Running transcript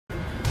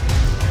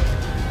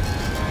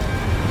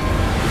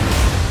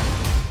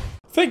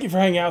Thank you for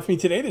hanging out with me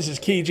today. This is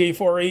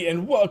KJ48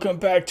 and welcome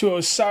back to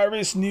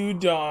Osiris New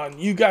Dawn.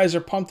 You guys are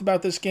pumped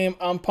about this game.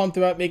 I'm pumped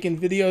about making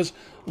videos.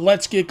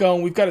 Let's get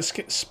going. We've got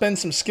to spend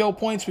some skill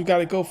points. We've got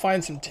to go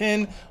find some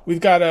tin.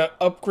 We've got to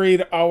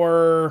upgrade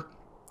our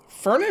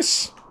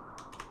furnace.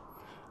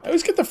 I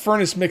always get the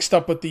furnace mixed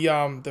up with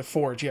the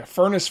forge. Yeah,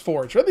 furnace,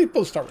 forge. Or they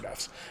both start with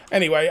F's.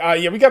 Anyway,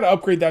 yeah, we got to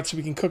upgrade that so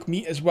we can cook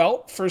meat as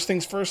well. First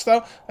things first,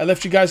 though. I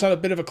left you guys on a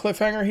bit of a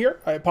cliffhanger here.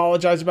 I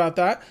apologize about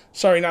that.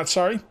 Sorry, not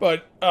sorry.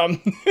 But,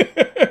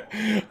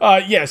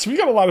 yeah, so we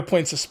got a lot of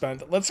points to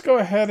spend. Let's go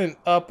ahead and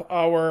up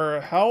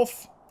our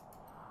health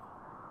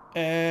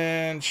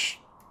and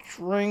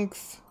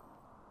strength.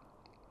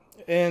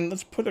 And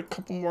let's put a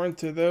couple more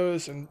into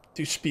those and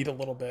do speed a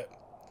little bit.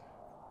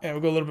 And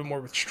we'll go a little bit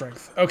more with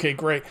strength. Okay,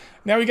 great.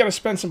 Now we got to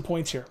spend some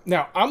points here.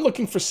 Now, I'm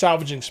looking for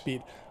salvaging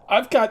speed.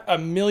 I've got a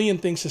million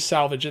things to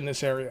salvage in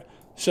this area.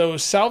 So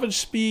salvage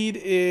speed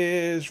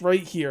is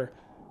right here.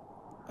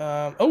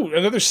 Oh,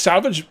 another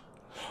salvage.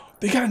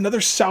 They got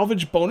another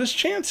salvage bonus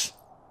chance?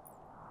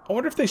 I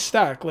wonder if they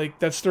stack. Like,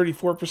 that's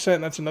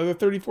 34%. That's another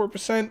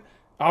 34%.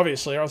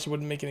 Obviously, or else it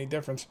wouldn't make any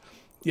difference.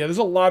 Yeah, there's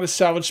a lot of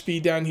salvage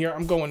speed down here.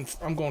 I'm going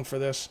for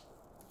this.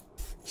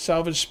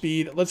 Salvage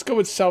speed. Let's go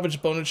with salvage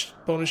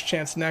bonus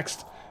chance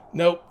next.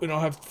 Nope, we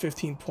don't have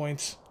 15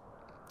 points.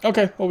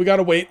 Okay, well, we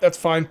gotta wait. That's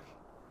fine.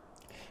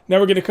 Now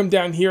we're gonna come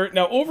down here.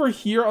 Now, over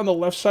here on the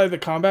left side of the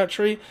combat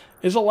tree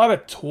is a lot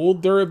of tool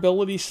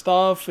durability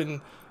stuff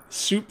and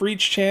suit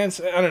breach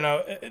chance. I don't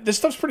know. This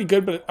stuff's pretty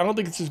good, but I don't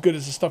think it's as good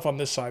as the stuff on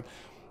this side.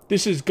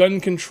 This is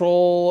gun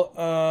control.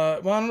 Well,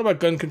 I don't know about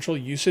gun control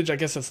usage. I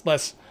guess it's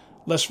less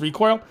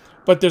recoil.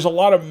 But there's a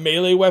lot of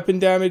melee weapon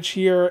damage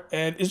here.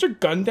 And is there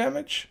gun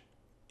damage?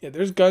 Yeah,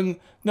 there's gun...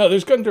 No,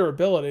 there's gun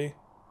durability.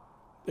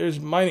 There's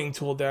mining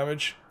tool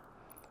damage.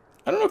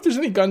 I don't know if there's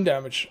any gun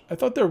damage. I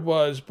thought there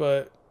was,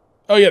 but...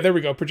 Oh, yeah, there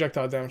we go.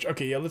 Projectile damage.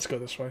 Okay, yeah, let's go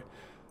this way.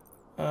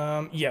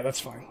 Yeah, that's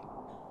fine.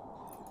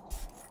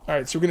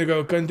 Alright, so we're going to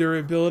go gun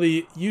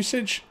durability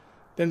usage.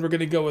 Then we're going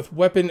to go with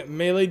weapon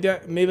melee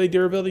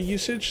durability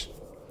usage.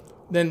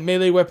 Then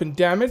melee weapon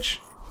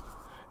damage.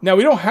 Now,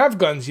 we don't have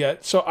guns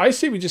yet, so I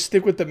say we just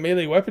stick with the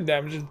melee weapon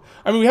damage.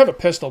 I mean, we have a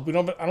pistol, but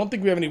I don't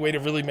think we have any way to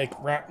really make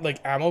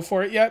like ammo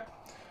for it yet.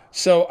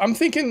 So I'm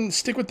thinking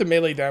stick with the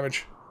melee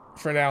damage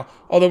for now.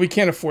 Although we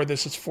can't afford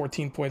this. It's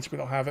 14 points. We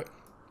don't have it.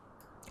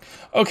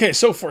 Okay,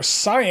 so for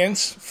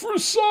science,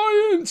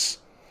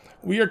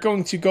 we are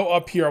going to go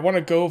up here. I want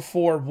to go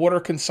for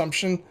water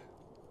consumption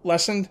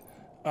lessened.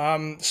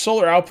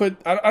 Solar output.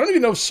 I don't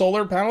even know if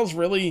solar panels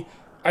really...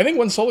 I think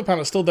one solar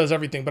panel still does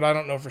everything, but I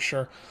don't know for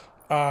sure.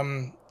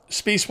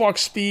 Spacewalk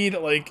speed,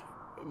 like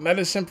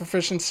medicine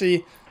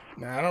proficiency.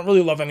 Nah, I don't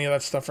really love any of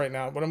that stuff right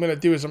now. What I'm going to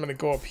do is I'm going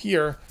to go up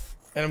here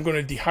and I'm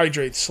going to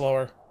dehydrate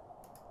slower.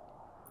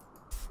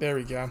 There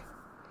we go.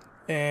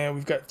 And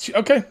we've got two.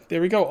 Okay,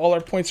 there we go. All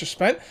our points are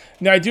spent.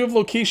 Now I do have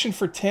location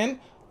for tin.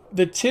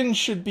 The tin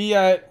should be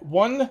at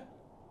 1,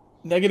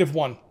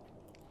 -1.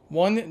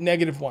 1,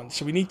 -1.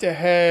 So we need to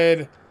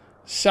head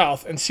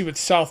south and see what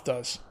south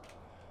does.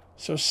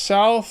 So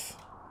south...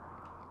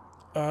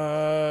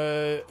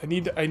 I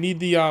need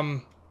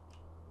the,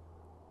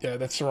 yeah,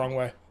 that's the wrong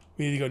way.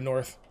 We need to go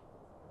north.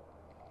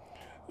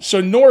 So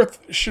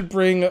north should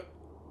bring,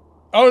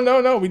 oh,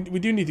 no, we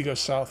do need to go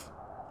south.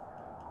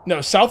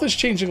 No, south is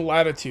changing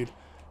latitude,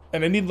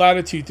 and I need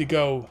latitude to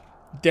go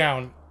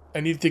down. I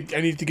need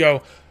to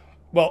go,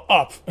 well,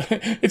 up.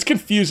 It's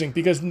confusing,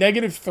 because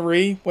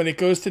 -3, when it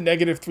goes to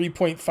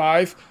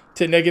 -3.5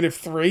 to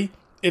 -3,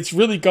 it's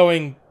really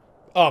going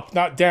up,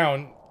 not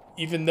down.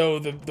 Even though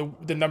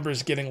the number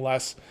is getting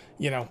less,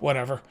 you know,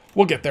 whatever.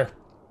 We'll get there.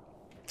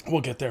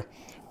 We'll get there.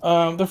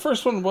 The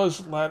first one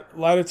was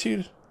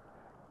latitude.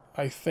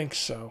 I think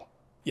so.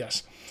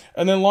 Yes.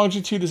 And then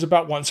longitude is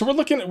about 1. So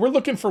we're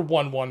looking for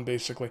 1,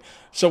 basically.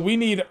 So we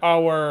need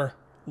our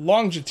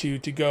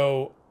longitude to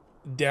go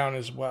down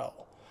as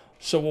well.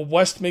 So will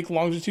west make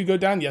longitude go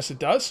down? Yes, it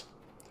does.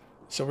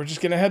 So we're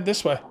just gonna head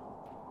this way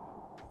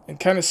and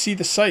kind of see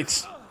the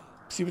sights,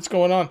 see what's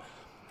going on.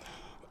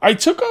 I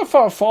took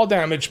off fall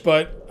damage,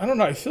 but I don't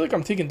know. I feel like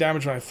I'm taking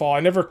damage when I fall. I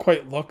never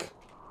quite look.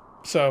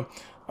 So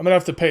I'm going to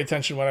have to pay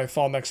attention when I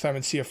fall next time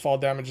and see if fall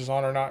damage is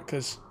on or not.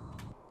 Because,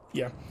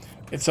 yeah,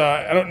 it's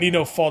I don't need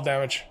no fall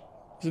damage.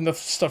 There's enough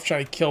stuff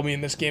trying to kill me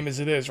in this game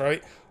as it is,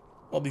 right?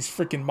 All these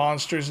freaking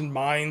monsters and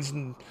mines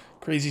and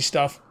crazy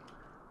stuff.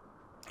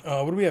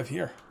 What do we have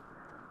here?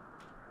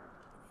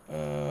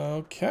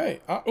 Okay.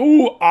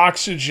 Ooh,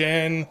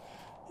 oxygen.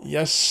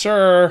 Yes,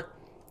 sir.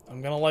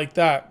 I'm going to like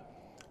that.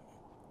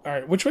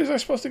 Alright, which way was I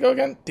supposed to go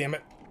again? Damn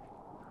it.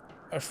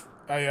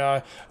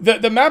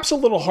 The map's a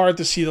little hard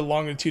to see the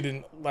longitude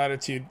and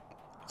latitude.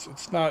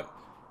 It's not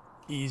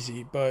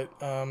easy, but,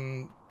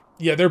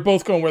 yeah, they're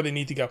both going where they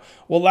need to go.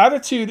 Well,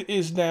 latitude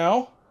is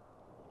now...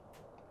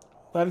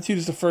 Latitude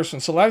is the first one.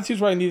 So latitude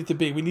is where I need it to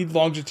be. We need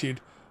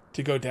longitude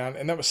to go down,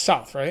 and that was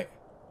south, right?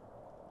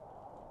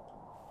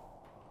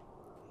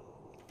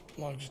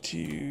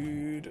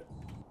 Longitude...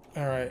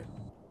 Alright.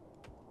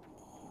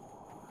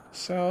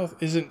 South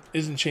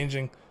isn't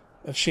changing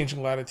That's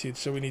changing latitude,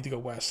 so we need to go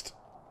west.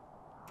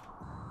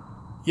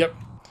 Yep.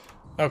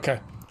 Okay.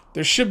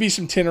 There should be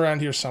some tin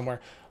around here somewhere.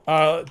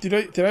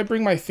 Did I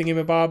bring my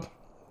thingamabob?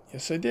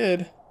 Yes, I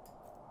did.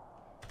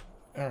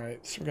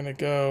 Alright, so we're going to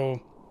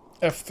go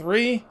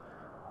F3.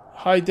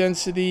 High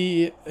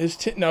density. Is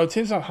tin? No,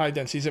 tin's not high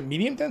density. Is it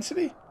medium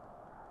density?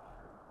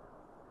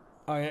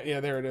 Oh, yeah,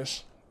 there it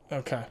is.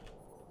 Okay.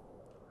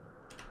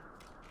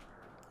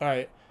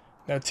 Alright.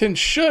 Now, tin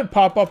should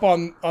pop up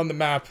on the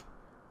map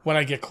when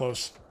I get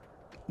close.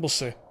 We'll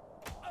see.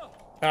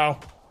 Ow.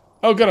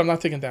 Oh, good. I'm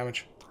not taking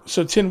damage.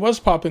 So, tin was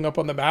popping up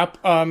on the map.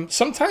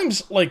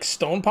 Sometimes, like,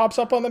 stone pops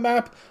up on the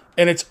map,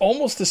 and it's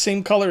almost the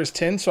same color as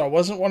tin, so I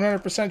wasn't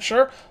 100%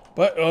 sure.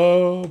 But,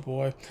 oh,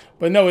 boy.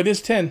 But, no, it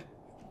is tin.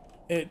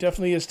 It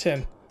definitely is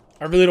tin.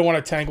 I really don't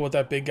want to tangle with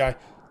that big guy.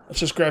 Let's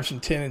just grab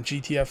some tin and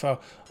GTFO.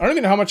 I don't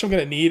even know how much I'm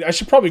going to need. I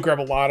should probably grab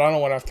a lot. I don't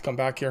want to have to come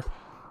back here.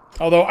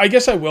 Although, I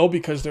guess I will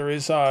because there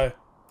is, there's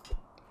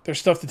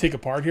stuff to take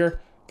apart here.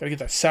 Gotta get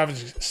that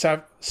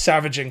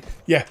savaging.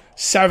 Yeah,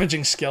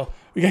 savaging skill.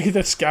 We gotta get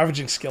that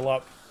scavenging skill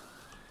up.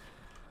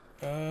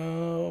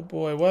 Oh,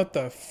 boy. What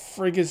the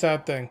frig is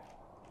that thing?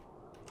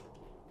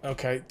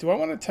 Okay. Do I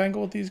want to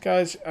tangle with these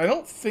guys? I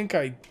don't think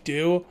I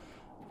do.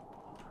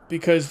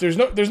 Because there's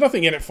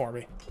nothing in it for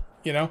me.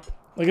 You know?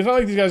 Like, it's not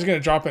like these guys are going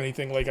to drop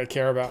anything like I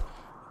care about.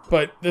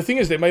 But the thing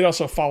is, they might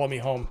also follow me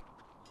home.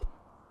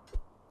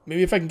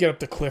 Maybe if I can get up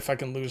the cliff, I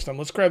can lose them.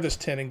 Let's grab this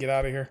tin and get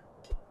out of here.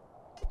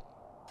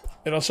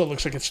 It also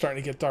looks like it's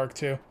starting to get dark,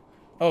 too.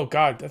 Oh,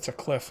 God, that's a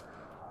cliff.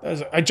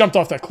 I jumped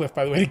off that cliff,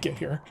 by the way, to get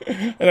here.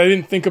 And I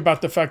didn't think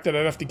about the fact that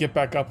I'd have to get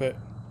back up it.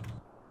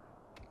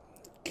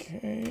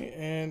 Okay,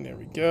 and there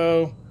we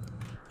go.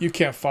 You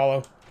can't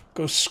follow.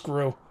 Go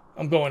screw.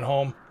 I'm going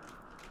home.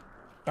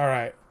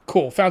 Alright,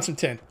 cool. Found some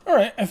tin.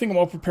 Alright, I think I'm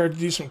all prepared to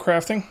do some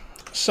crafting.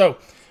 So,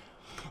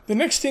 the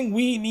next thing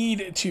we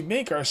need to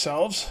make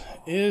ourselves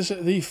is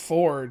the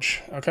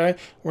forge. Okay?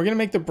 We're going to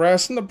make the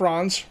brass and the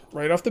bronze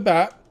right off the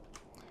bat.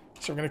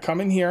 So we're going to come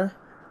in here.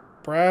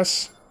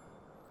 Brass,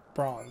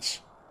 bronze.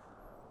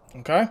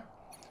 Okay?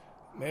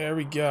 There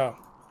we go.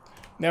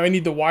 Now I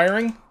need the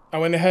wiring. I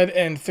went ahead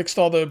and fixed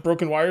all the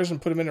broken wires and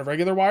put them into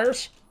regular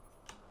wires.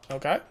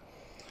 Okay?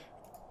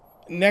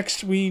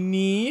 Next we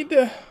need...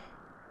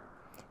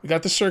 We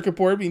got the circuit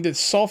board. We did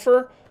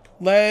sulfur,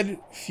 lead,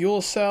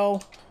 fuel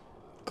cell,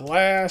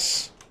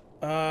 glass.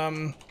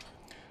 Alright,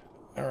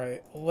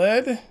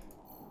 lead.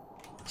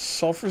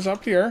 Sulfur's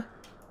up here.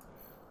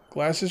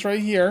 Glass is right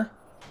here.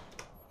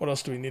 What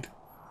else do we need?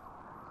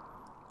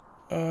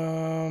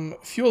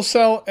 Fuel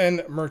cell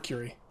and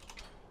mercury.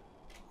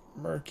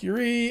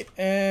 Mercury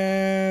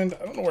and...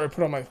 I don't know where I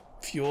put all my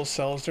fuel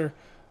cells there.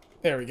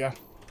 There we go.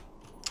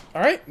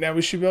 Alright, now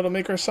we should be able to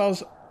make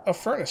ourselves a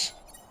furnace.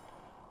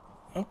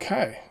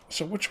 Okay,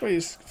 so which way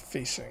is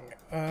facing?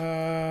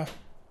 Yeah,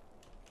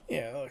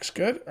 that looks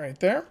good right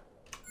there.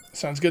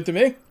 Sounds good to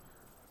me.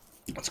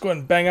 Let's go ahead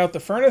and bang out the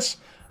furnace,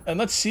 and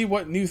let's see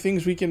what new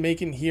things we can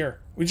make in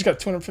here. We just got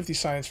 250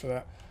 science for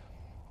that.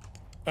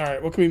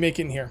 Alright, what can we make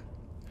in here?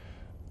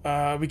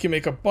 We can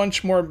make a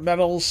bunch more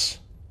metals.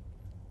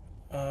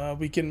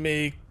 We can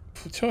make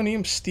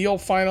plutonium, steel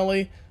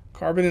finally,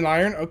 carbon and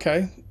iron.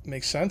 Okay,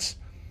 makes sense.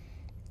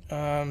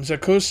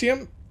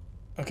 Zirconium.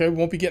 Okay, we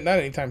won't be getting that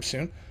anytime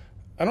soon.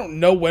 I don't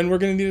know when we're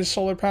going to need a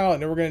solar panel. I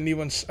know we're going to need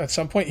one at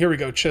some point. Here we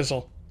go.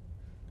 Chisel.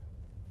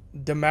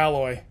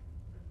 Demalloy.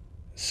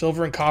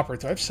 Silver and copper.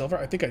 Do I have silver?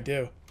 I think I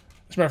do.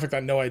 As a matter of fact, I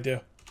know I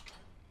do.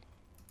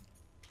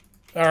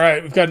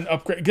 Alright, we've got an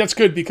upgrade. That's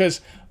good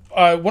because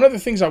one of the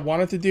things I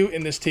wanted to do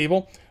in this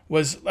table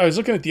was I was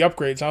looking at the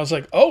upgrades. And I was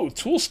like, oh,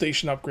 tool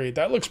station upgrade.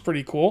 That looks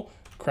pretty cool.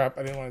 Crap,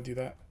 I didn't want to do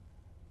that.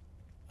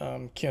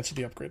 Cancel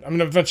the upgrade.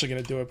 I'm eventually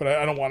going to do it, but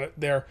I don't want it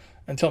there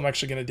until I'm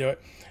actually going to do it.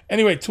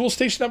 Anyway, tool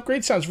station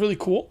upgrade sounds really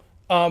cool.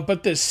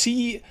 But the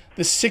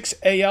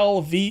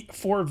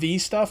 6ALV4V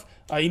stuff,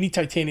 you need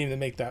titanium to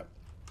make that.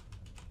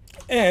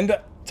 And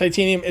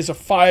titanium is a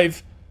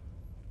 5.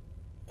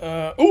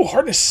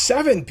 Hardness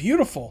 7.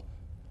 Beautiful.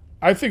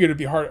 I figured it'd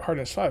be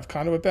hardness 5.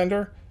 Conduit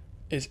bender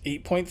is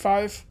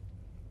 8.5.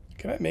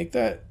 Can I make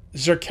that?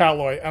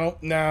 Zircaloy. I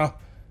don't know.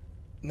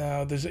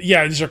 No, there's...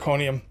 Yeah,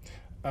 zirconium.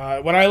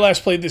 When I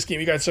last played this game,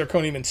 you got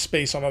zirconium in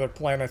space on other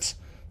planets.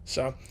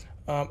 So,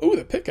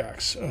 the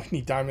pickaxe. Oh,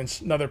 need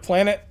diamonds. Another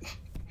planet.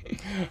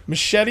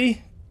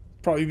 Machete.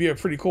 Probably be a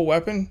pretty cool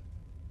weapon.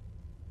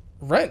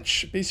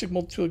 Wrench. Basic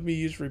multi-tool can be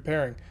used for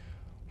repairing.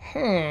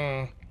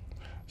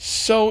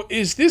 So,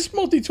 is this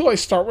multi-tool I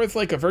start with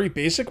like a very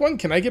basic one?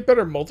 Can I get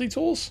better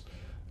multi-tools?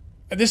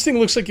 This thing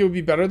looks like it would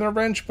be better than a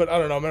wrench, but I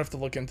don't know. I'm going to have to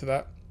look into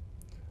that.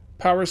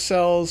 Power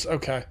cells.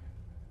 Okay.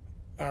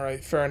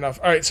 Alright, fair enough.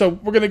 Alright, so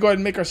we're going to go ahead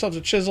and make ourselves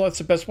a chisel. That's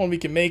the best one we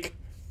can make.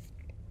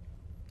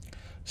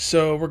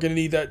 So we're going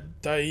to need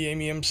that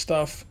diamium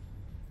stuff.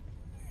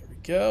 Here we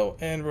go.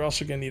 And we're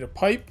also going to need a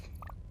pipe.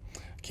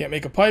 Can't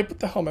make a pipe. What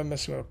the hell am I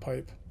messing with a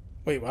pipe?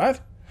 Wait, what?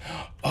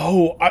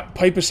 Oh,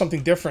 pipe is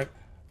something different.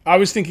 I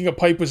was thinking a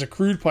pipe was a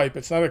crude pipe.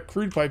 It's not a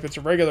crude pipe. It's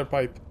a regular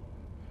pipe.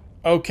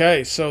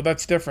 Okay, so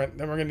that's different.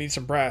 Then we're going to need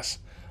some brass.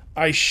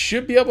 I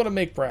should be able to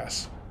make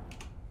brass.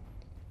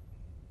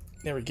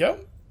 There we go.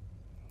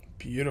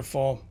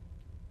 Beautiful.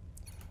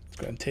 Let's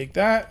go ahead and take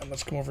that, and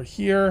let's come over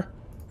here,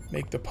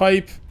 make the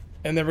pipe,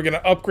 and then we're going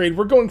to upgrade.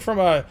 We're going from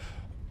a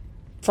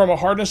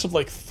hardness of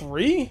like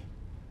 3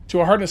 to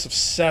a hardness of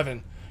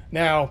 7.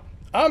 Now,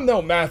 I'm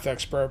no math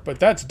expert, but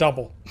that's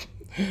double.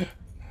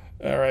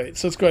 All right,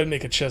 so let's go ahead and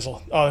make a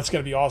chisel. Oh, that's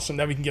going to be awesome.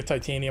 Then we can get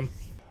titanium.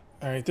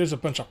 All right, there's a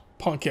bunch of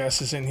punk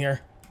asses in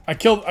here. I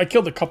killed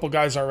a couple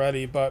guys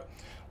already, but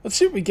let's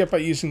see what we get by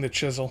using the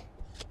chisel.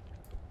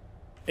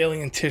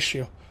 Alien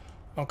tissue.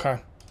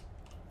 Okay.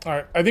 All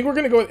right, I think we're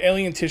going to go with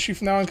alien tissue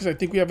from now on because I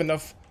think we have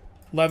enough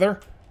leather.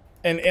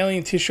 And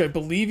alien tissue, I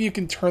believe you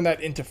can turn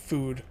that into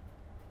food.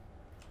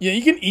 Yeah,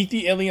 you can eat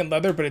the alien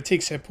leather, but it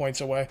takes hit points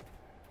away.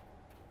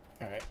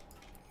 All right,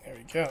 there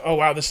we go. Oh,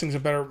 wow, this thing's a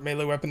better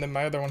melee weapon than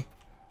my other one.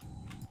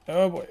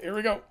 Oh, boy, here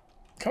we go.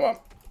 Come on.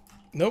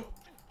 Nope.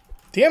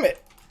 Damn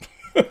it.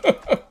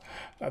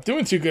 Not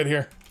doing too good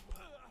here.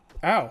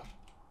 Ow.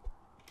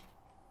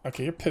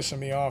 Okay, you're pissing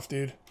me off,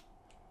 dude.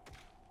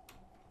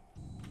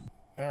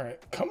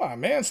 Alright, come on,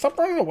 man. Stop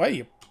running away,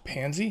 you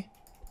pansy.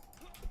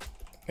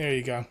 There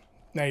you go.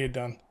 Now you're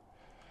done.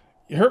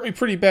 You hurt me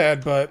pretty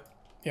bad, but,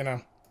 you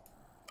know,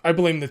 I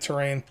blame the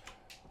terrain.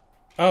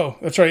 Oh,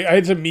 that's right. I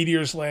had some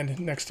meteors land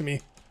next to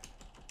me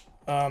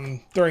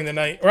during the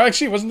night. Or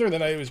actually, it wasn't during the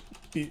night.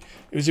 It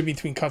was in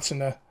between cuts in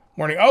the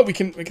morning. Oh, we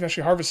can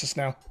actually harvest this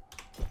now.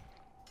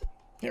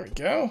 Here we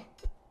go.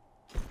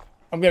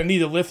 I'm going to need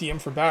the lithium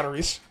for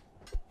batteries.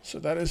 So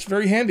that is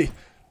very handy.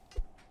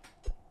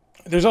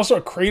 There's also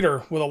a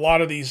crater with a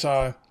lot of these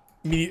they're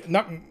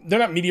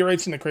not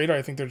meteorites in the crater.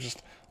 I think they're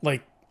just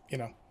like, you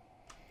know,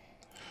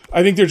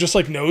 I think they're just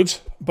like nodes,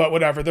 but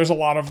whatever. There's a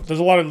lot of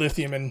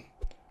lithium in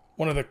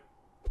one of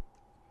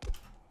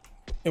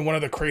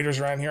the craters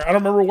around here. I don't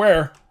remember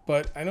where,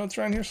 but I know it's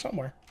around here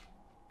somewhere.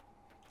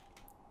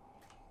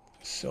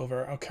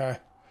 Silver, okay.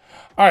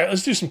 All right,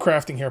 let's do some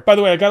crafting here. By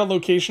the way, I got a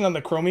location on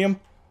the chromium,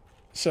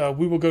 so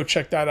we will go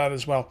check that out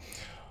as well.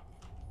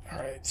 All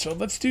right, so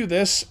let's do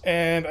this,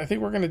 and I think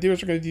what we're going to do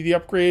is we're going to do the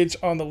upgrades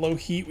on the low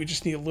heat. We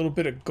just need a little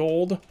bit of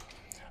gold.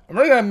 I'm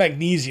running out of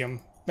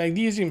magnesium.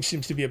 Magnesium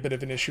seems to be a bit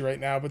of an issue right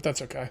now, but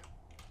that's okay.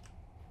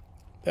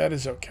 That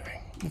is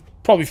okay. We'll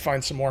probably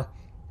find some more.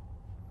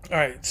 All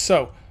right,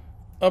 so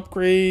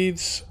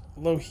upgrades,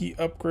 low heat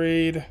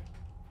upgrade,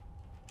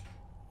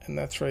 and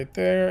that's right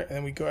there.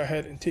 And we go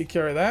ahead and take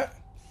care of that.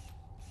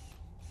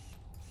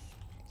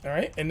 All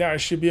right, and now I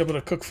should be able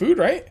to cook food,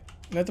 right?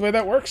 Isn't that the way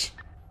that works?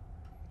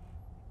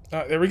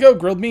 There we go,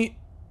 grilled meat.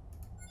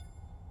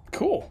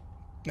 Cool.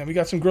 Now we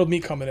got some grilled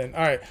meat coming in.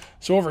 All right,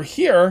 so over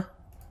here,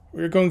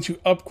 we're going to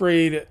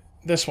upgrade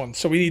this one.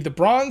 So we need the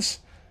bronze,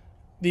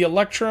 the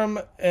electrum,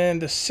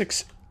 and the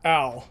 6Al.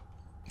 I'm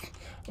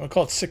going to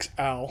call it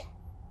 6Al.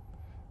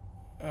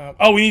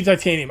 Oh, we need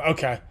titanium.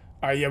 Okay.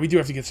 All right, yeah, we do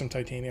have to get some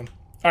titanium.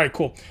 All right,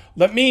 cool.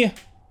 Let me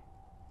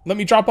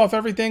drop off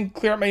everything,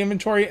 clear out my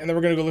inventory, and then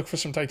we're going to go look for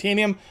some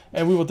titanium,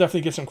 and we will definitely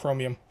get some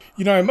chromium.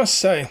 You know, I must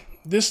say,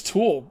 this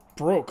tool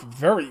broke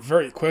very,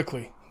 very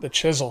quickly. The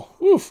chisel.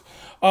 Oof.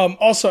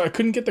 Also, I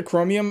couldn't get the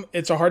chromium.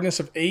 It's a hardness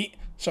of 8,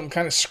 so I'm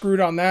kind of screwed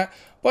on that.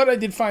 But I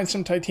did find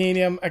some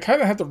titanium. I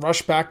kind of had to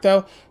rush back,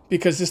 though,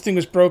 because this thing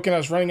was broken. I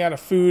was running out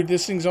of food.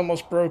 This thing's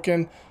almost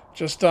broken.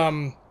 Just,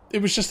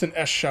 it was just an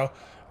S show.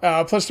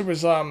 Plus, there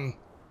was, I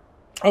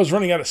was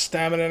running out of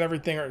stamina and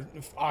everything, or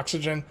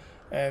oxygen,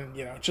 and,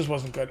 you know, it just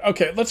wasn't good.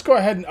 Okay, let's go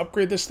ahead and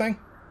upgrade this thing.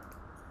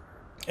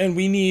 And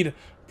we need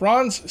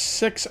bronze,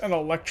 6, and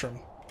electrum.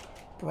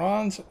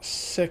 Bronze,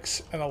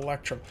 6, and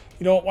electrum.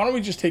 You know what? Why don't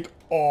we just take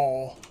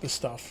all the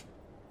stuff?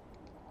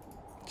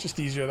 It's just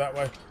easier that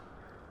way.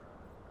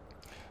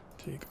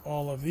 Take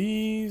all of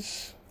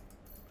these.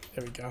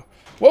 There we go.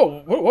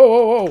 Whoa, whoa, whoa,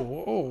 whoa,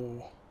 whoa,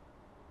 whoa.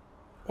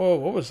 Whoa,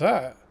 what was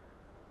that?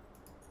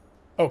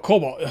 Oh,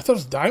 cobalt. I thought it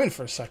was diamond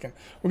for a second.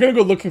 We're going to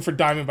go looking for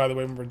diamond, by the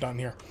way, when we're done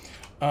here.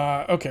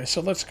 Okay,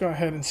 so let's go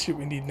ahead and see what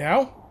we need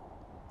now.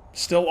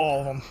 Still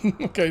all of them.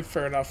 Okay,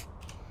 fair enough.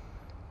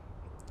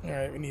 All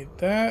right, we need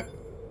that,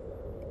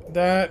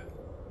 that,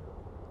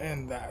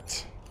 and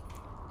that.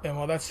 And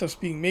while that stuff's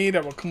being made,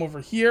 I will come over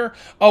here.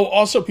 Oh,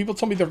 also, people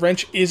told me the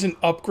wrench is an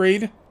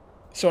upgrade,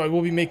 so I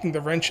will be making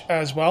the wrench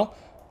as well.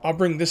 I'll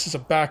bring this as a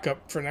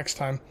backup for next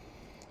time.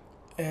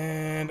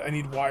 And I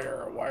need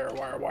wire, wire,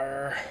 wire,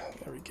 wire.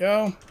 There we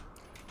go.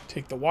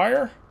 Take the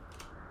wire.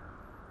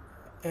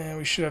 And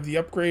we should have the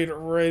upgrade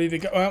ready to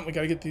go. Well, we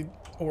got to get the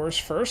ores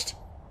first.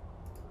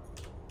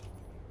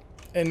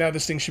 And now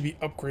this thing should be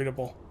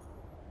upgradable.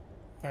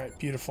 Alright,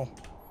 beautiful.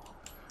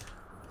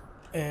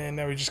 And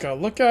now we just gotta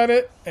look at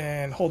it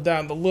and hold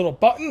down the little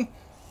button.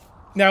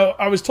 Now,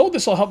 I was told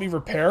this will help me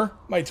repair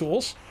my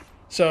tools,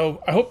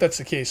 so I hope that's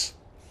the case.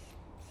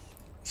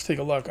 Let's take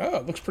a look. Oh,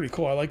 it looks pretty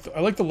cool. I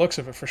like the looks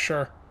of it for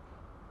sure.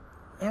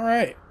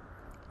 Alright.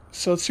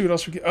 So let's see what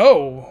else we get.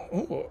 Oh,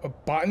 ooh, a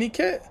botany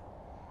kit?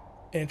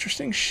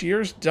 Interesting.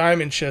 Shears,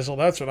 diamond chisel.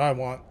 That's what I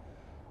want.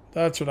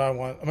 That's what I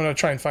want. I'm gonna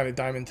try and find a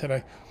diamond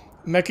today.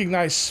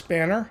 Mechanized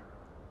spanner.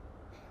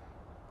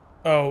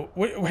 Oh,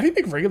 wait, why do you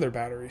make regular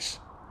batteries?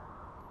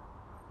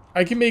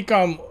 I can make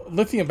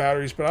lithium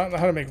batteries, but I don't know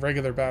how to make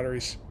regular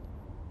batteries.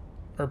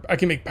 Or I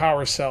can make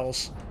power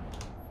cells.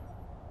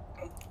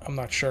 I'm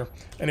not sure.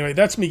 Anyway,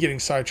 that's me getting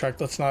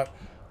sidetracked. Let's not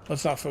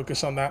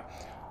focus on that.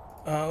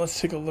 Let's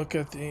take a look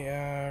at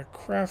the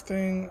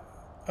crafting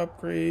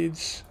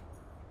upgrades.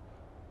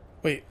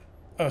 Wait.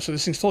 Oh, so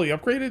this thing's totally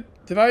upgraded?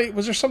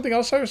 Was there something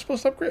else I was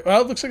supposed to upgrade?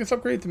 Well, it looks like it's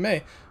upgraded to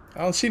me.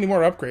 I don't see any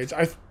more upgrades.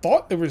 I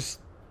thought there was...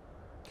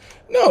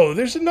 No,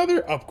 there's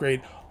another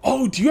upgrade.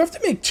 Oh, do you have to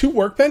make 2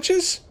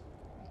 workbenches?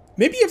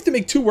 Maybe you have to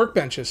make 2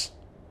 workbenches.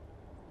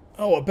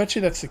 Oh, I'll bet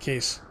you that's the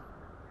case.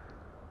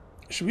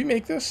 Should we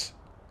make this?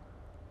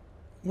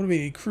 What do we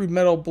need? Crude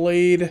metal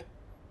blade.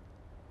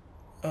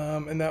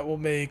 And that will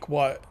make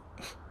what?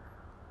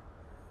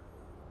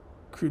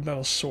 Crude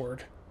metal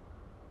sword.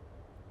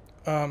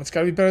 It's got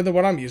to be better than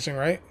what I'm using,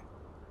 right?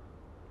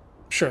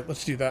 Sure,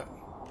 let's do that.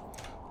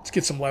 Let's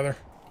get some leather.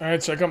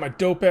 Alright, so I got my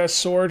dope-ass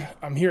sword.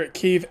 I'm here at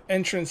cave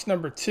entrance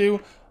number 2.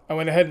 I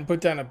went ahead and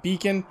put down a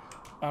beacon.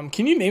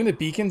 Can you name the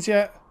beacons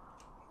yet?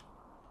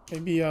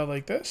 Maybe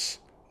like this?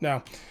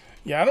 No.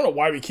 Yeah, I don't know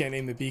why we can't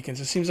name the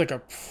beacons. It seems like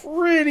a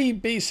pretty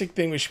basic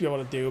thing we should be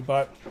able to do,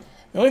 but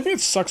the only thing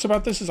that sucks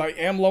about this is I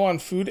am low on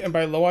food, and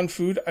by low on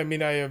food, I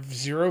mean I have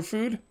 0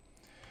 food.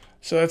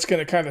 So that's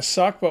going to kind of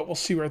suck, but we'll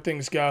see where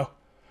things go.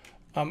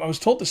 I was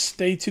told to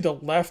stay to the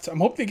left. I'm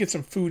hoping to get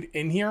some food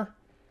in here.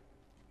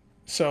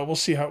 So we'll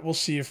see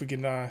if we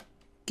can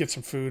get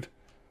some food.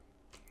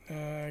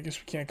 I guess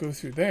we can't go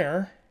through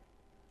there.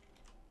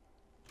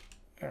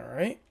 All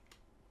right.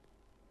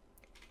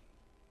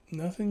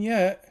 Nothing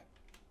yet.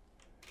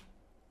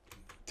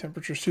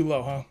 Temperature's too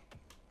low, huh?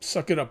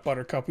 Suck it up,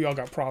 Buttercup. We all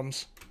got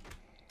problems.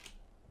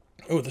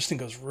 Oh, this thing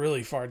goes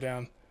really far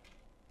down.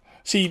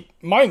 See,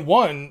 mine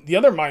won. The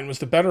other mine was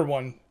the better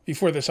one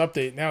before this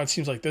update. Now it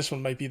seems like this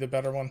one might be the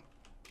better one.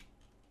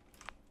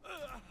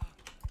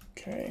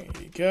 Okay,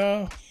 here you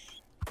go.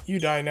 You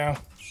die now.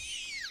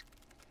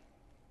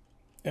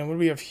 And what do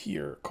we have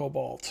here?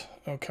 Cobalt.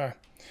 Okay.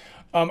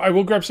 I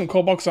will grab some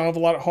cobalt because I don't have a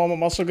lot at home.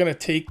 I'm also going to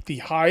take the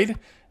hide.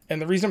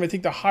 And the reason I'm going to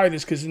take the hide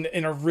is because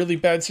in a really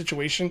bad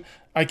situation,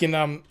 I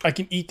can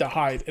eat the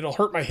hide. It'll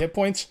hurt my hit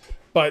points.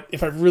 But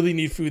if I really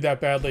need food that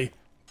badly,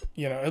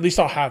 you know, at least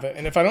I'll have it.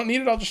 And if I don't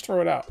need it, I'll just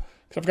throw it out.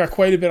 Because I've got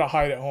quite a bit of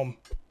hide at home.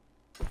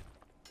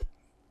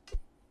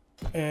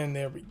 And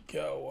there we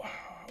go.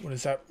 What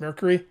is that?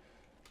 Mercury?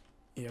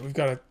 Yeah, we've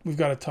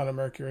got a ton of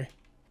mercury.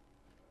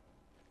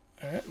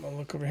 Alright, I'm gonna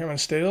look over here. I'm gonna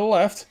stay to the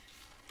left.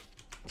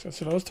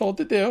 That's what I was told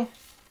to do.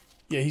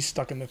 Yeah, he's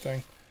stuck in the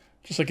thing.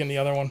 Just like in the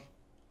other one.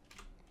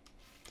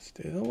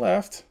 Stay to the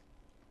left.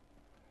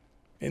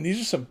 And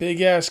these are some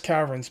big ass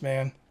caverns,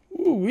 man.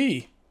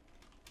 Ooh-wee.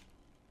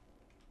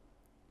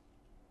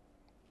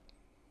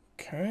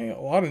 Okay, a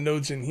lot of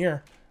nodes in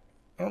here.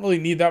 I don't really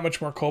need that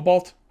much more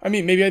cobalt. I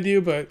mean, maybe I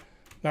do, but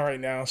not right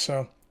now.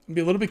 So I'll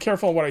be a little bit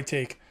careful on what I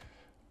take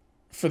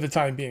for the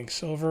time being.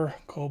 Silver,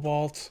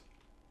 cobalt,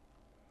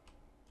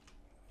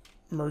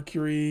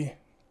 mercury,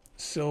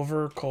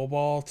 silver,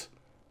 cobalt,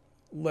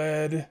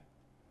 lead,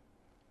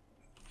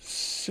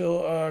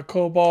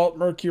 cobalt,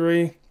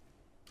 mercury.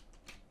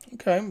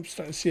 Okay, I'm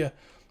starting to see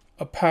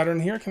a pattern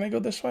here. Can I go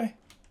this way?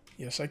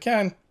 Yes, I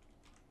can.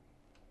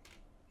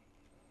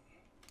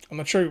 I'm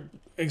not sure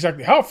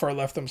exactly how far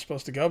left I'm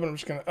supposed to go, but I'm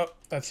just going to... Oh,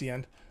 that's the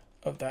end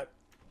of that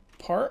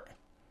part.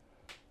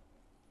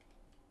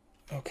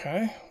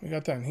 Okay, we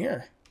got down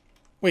here.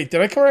 Wait, did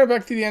I come right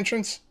back to the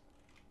entrance?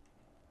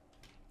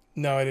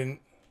 No, I didn't.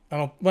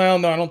 Well,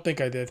 no, I don't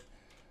think I did.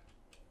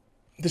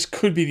 This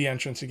could be the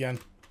entrance again.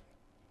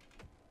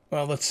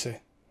 Well, let's see.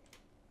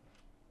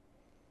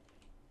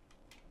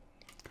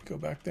 Go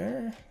back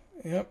there.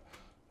 Yep.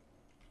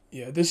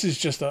 Yeah, this is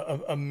just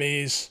a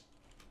maze.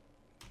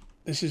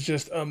 This is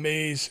just a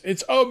maze.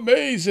 It's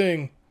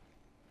amazing.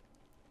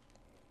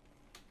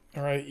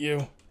 All right,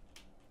 you.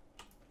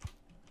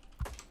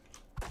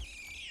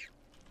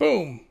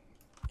 Boom.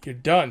 You're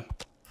done.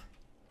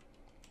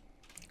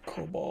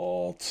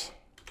 Cobalt.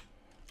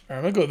 All right,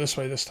 I'm going to go this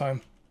way this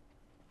time.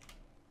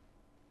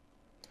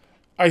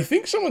 I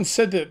think someone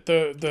said that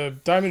the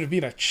diamond would be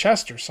in a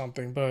chest or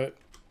something, but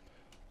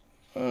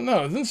I don't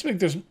know. It doesn't seem like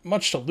there's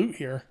much to loot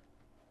here.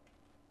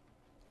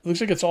 It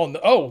looks like it's all...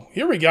 Oh,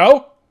 here we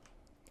go.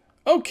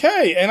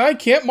 Okay, and I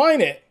can't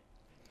mine it.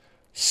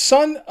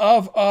 Son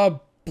of a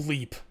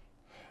bleep.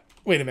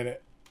 Wait a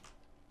minute.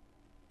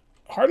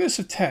 Hardness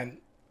of 10.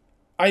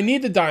 I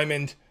need the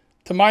diamond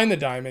to mine the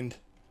diamond.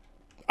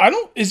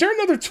 Is there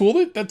another tool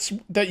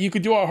that you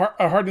could do a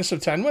hardness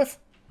of 10 with?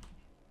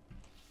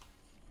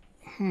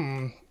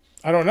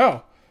 I don't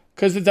know.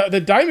 Because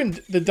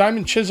the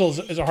diamond chisel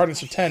is a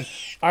hardness of 10.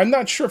 I'm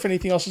not sure if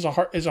anything else is a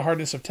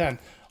hardness of 10.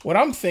 What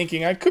I'm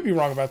thinking, I could be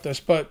wrong about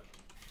this, but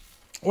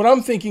what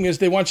I'm thinking is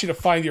they want you to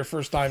find your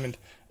first diamond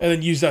and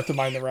then use that to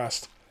mine the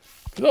rest.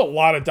 There's a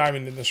lot of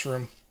diamond in this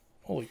room.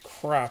 Holy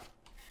crap.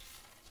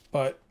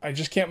 But I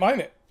just can't mine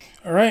it.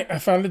 All right, I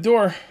found the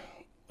door.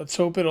 Let's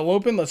hope it'll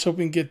open. Let's hope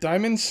we can get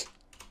diamonds.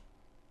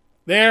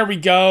 There we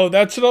go.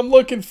 That's what I'm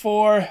looking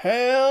for.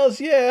 Hells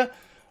yeah.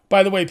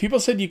 By the way, people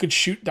said you could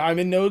shoot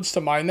diamond nodes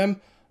to mine them,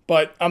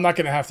 But I'm not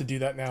going to have to do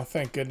that now.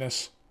 Thank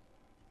goodness.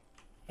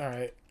 All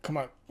right. Come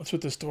on. What's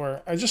with this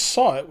door? I just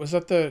saw it. Was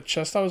that the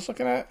chest I was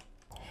looking at?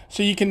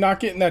 So you cannot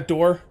get in that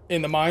door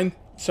in the mine.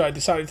 So I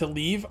decided to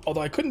leave.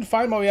 Although I couldn't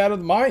find my way out of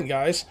the mine,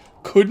 guys.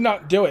 Could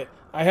not do it.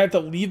 I had to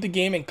leave the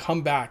game and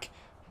come back.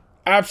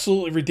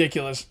 Absolutely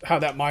ridiculous how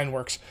that mine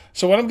works.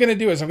 So what I'm going to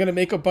do is I'm going to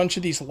make a bunch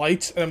of these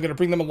lights and I'm going to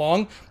bring them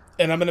along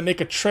and I'm going to make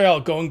a trail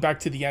going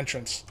back to the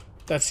entrance.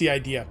 That's the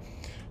idea.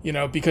 You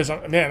know, because,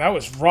 man, that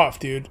was rough,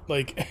 dude.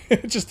 Like,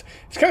 it's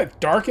kind of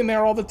dark in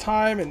there all the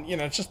time and, you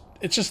know,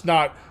 it's just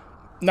not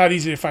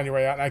easy to find your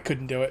way out and I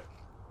couldn't do it.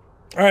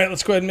 All right,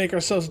 let's go ahead and make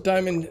ourselves a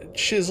diamond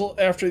chisel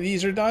after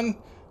these are done.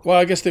 Well,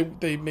 I guess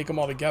they make them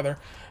all together.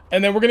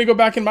 And then we're going to go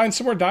back and mine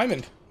some more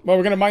diamond. Well,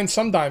 we're going to mine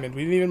some diamond.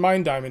 We didn't even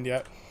mine diamond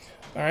yet.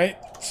 All right,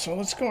 so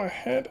let's go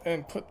ahead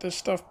and put this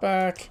stuff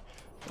back.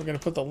 We're going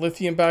to put the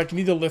lithium back. You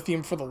need the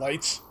lithium for the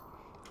lights.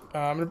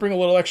 I'm going to bring a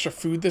little extra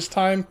food this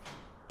time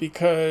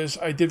because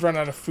I did run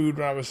out of food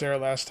when I was there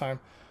last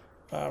time.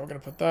 We're going to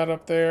put that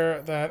up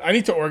there. I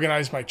need to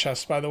organize my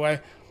chests, by the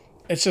way.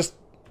 It's just,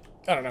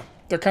 I don't know.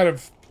 They're kind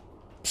of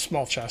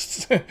small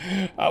chests.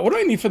 What do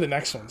I need for the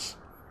next ones?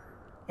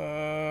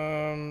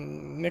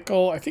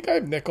 Nickel. I think I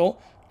have nickel.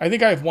 I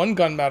think I have 1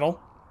 gunmetal.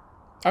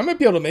 I might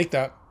be able to make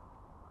that.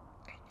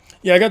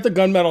 Yeah, I got the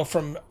gunmetal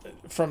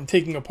from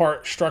taking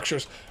apart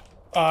structures.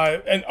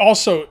 And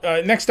also,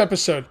 next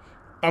episode,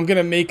 I'm going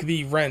to make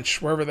the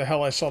wrench, wherever the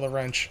hell I saw the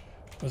wrench.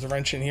 Was the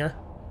wrench in here?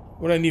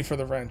 What do I need for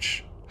the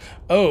wrench?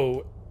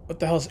 Oh, what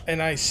the hell is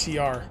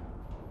NICR?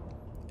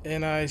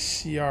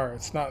 NICR,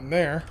 it's not in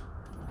there.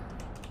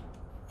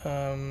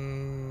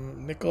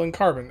 Nickel and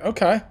carbon,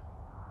 okay.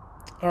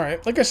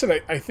 Alright, like I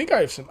said, I think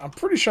I have some, I'm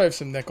pretty sure I have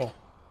some nickel.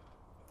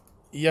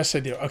 Yes, I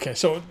do. Okay,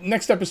 so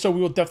next episode,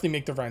 we will definitely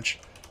make the wrench.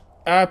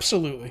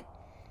 Absolutely.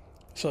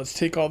 So let's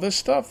take all this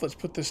stuff. Let's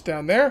put this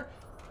down there.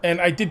 And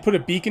I did put a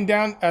beacon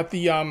down at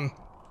the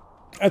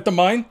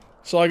mine.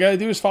 So all I gotta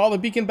do is follow the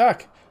beacon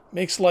back.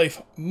 Makes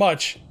life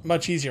much,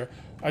 much easier.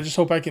 I just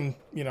hope I can,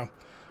 you know,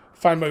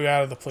 find my way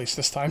out of the place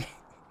this time.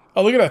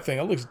 Oh, look at that thing.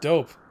 It looks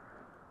dope.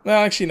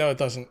 Well, actually, no, it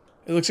doesn't.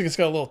 It looks like it's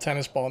got a little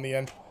tennis ball in the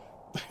end.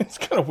 It's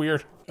kind of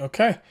weird.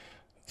 Okay.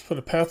 Let's put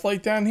a path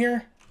light down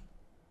here.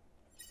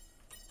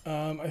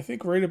 I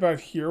think right about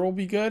here will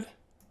be good.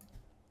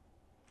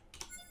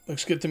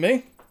 Looks good to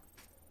me.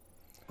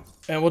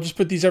 And we'll just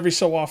put these every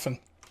so often.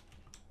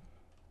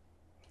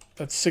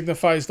 That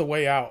signifies the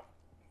way out.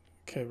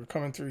 Okay, we're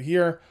coming through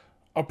here.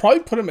 I'll probably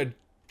put them at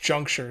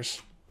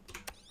junctures.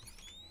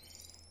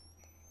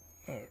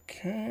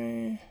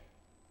 Okay.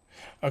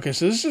 Okay,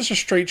 so this is just a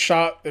straight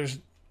shot. There's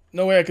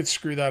no way I could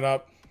screw that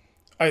up.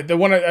 The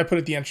one I put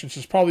at the entrance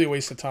is probably a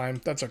waste of time.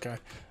 That's okay.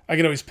 I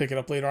can always pick it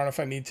up later on if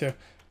I need to.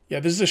 Yeah,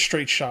 this is a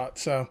straight shot,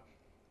 so.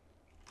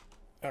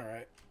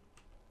 Alright.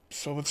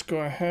 So let's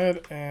go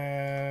ahead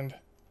and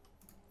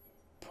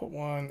put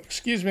one.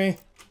 Excuse me.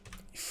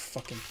 You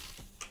fucking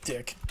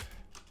dick.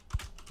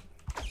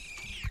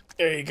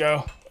 There you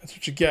go. That's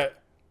what you get.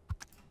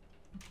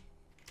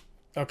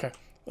 Okay.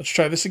 Let's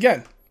try this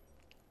again.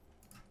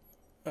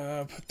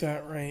 Put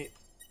that right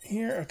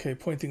here. Okay,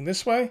 pointing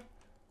this way.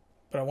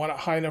 But I want it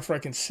high enough where I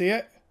can see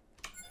it.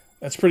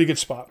 That's a pretty good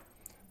spot.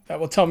 That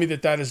will tell me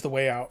that that is the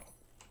way out.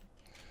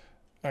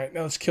 Alright,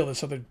 now let's kill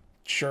this other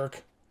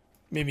jerk.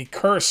 Made me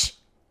curse.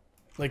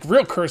 Like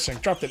real cursing.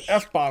 Dropped an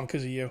F-bomb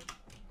because of you.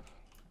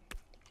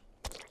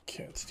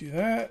 Okay, let's do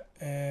that.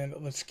 And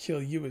let's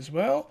kill you as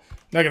well.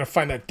 Not going to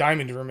find that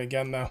diamond room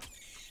again, though.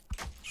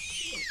 There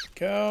we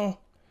go.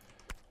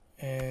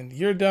 And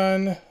you're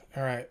done.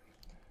 Alright.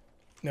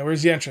 Now,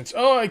 where's the entrance?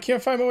 Oh, I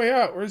can't find my way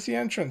out. Where's the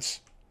entrance?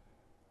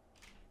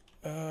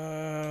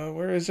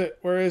 Where is it?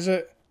 Where is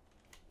it?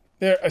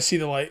 There, I see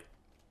the light.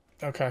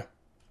 Okay.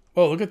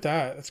 Oh, look at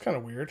that. That's kind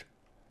of weird.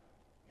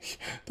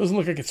 Doesn't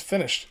look like it's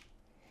finished.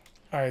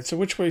 Alright, so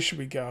which way should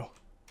we go?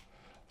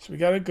 So we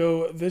gotta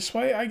go this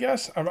way, I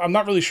guess? I'm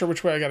not really sure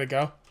which way I gotta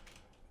go.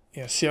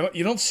 Yeah, see,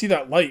 you don't see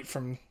that light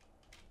from... You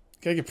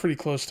gotta get pretty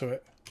close to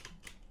it.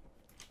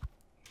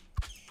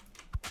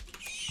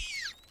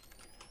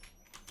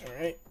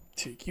 Alright,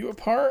 take you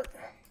apart.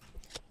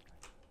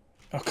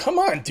 Oh, come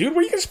on, dude. Where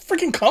are you guys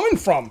freaking coming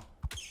from?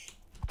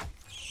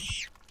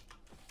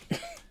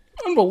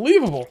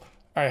 Unbelievable.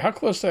 Alright, how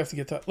close do I have to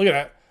get to... Look at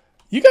that.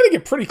 You gotta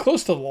get pretty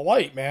close to the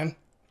light, man.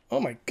 Oh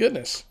my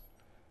goodness.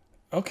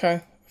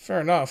 Okay, fair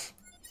enough.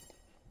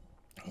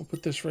 I'll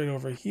put this right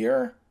over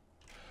here.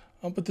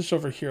 I'll put this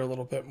over here a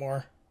little bit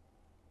more.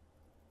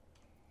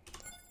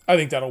 I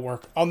think that'll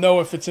work. I'll know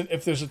if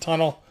there's a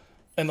tunnel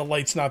and the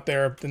light's not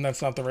there, then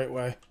that's not the right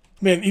way.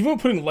 Man, even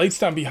putting lights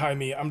down behind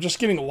me, I'm just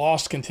getting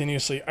lost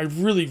continuously. I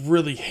really,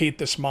 really hate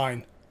this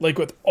mine. Like,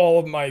 with all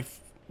of my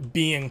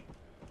being.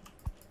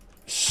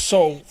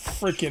 So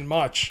freaking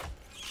much.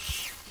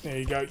 There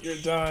you go.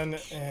 You're done.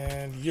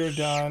 And you're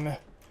done.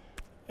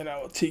 And I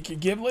will take your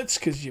giblets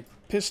because you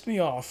pissed me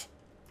off.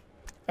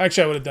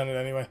 Actually, I would have done it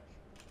anyway.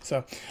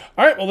 So,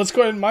 alright. Well, let's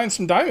go ahead and mine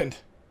some diamond.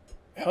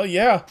 Hell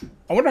yeah.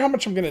 I wonder how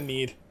much I'm going to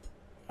need.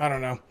 I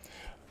don't know.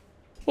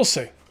 We'll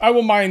see. I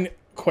will mine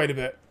quite a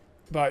bit.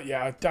 But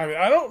yeah, diamond.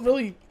 I don't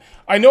really...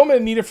 I know I'm going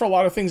to need it for a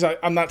lot of things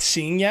I'm not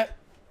seeing yet.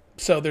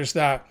 So there's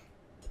that.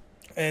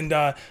 And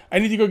I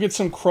need to go get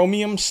some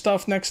chromium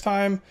stuff next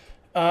time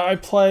I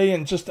play.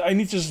 And I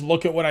need to just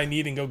look at what I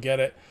need and go get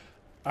it.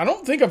 I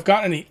don't think I've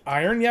gotten any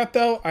iron yet,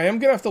 though. I am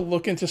going to have to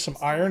look into some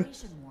iron.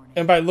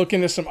 And by looking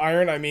into some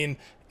iron, I mean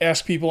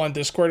ask people on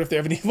Discord if they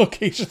have any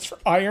locations for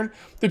iron.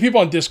 The people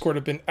on Discord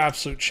have been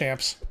absolute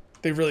champs.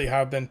 They really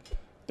have been.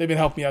 They've been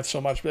helping me out so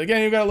much. But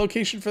again, you got a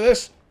location for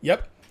this?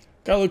 Yep.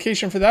 Got a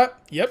location for that?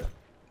 Yep.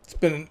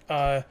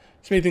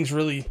 It's made things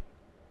really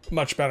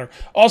much better.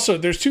 Also,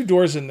 there's 2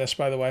 doors in this,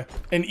 by the way,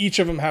 and each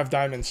of them have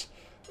diamonds.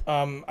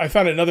 I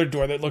found another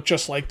door that looked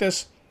just like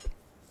this,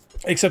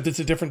 except it's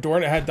a different door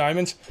and it had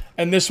diamonds,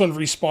 and this one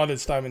respawned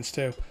its diamonds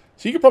too.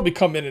 So you could probably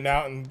come in and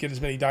out and get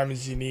as many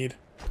diamonds as you need,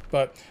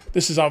 but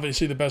this is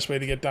obviously the best way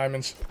to get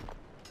diamonds.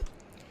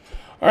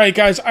 Alright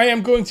guys, I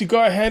am going to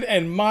go ahead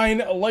and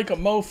mine like a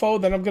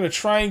mofo. Then I'm going to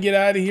try and get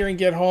out of here and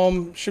get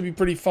home. Should be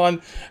pretty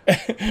fun.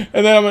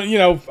 And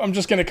then I'm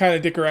just going to kind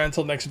of dick around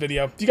until next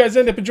video. If you guys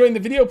end up enjoying the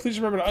video, please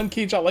remember to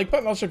uncage that like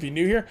button. Also, if you're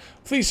new here,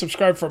 please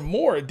subscribe for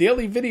more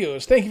daily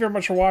videos. Thank you very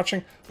much for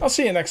watching. I'll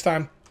see you next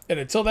time. And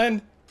until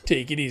then,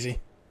 take it easy.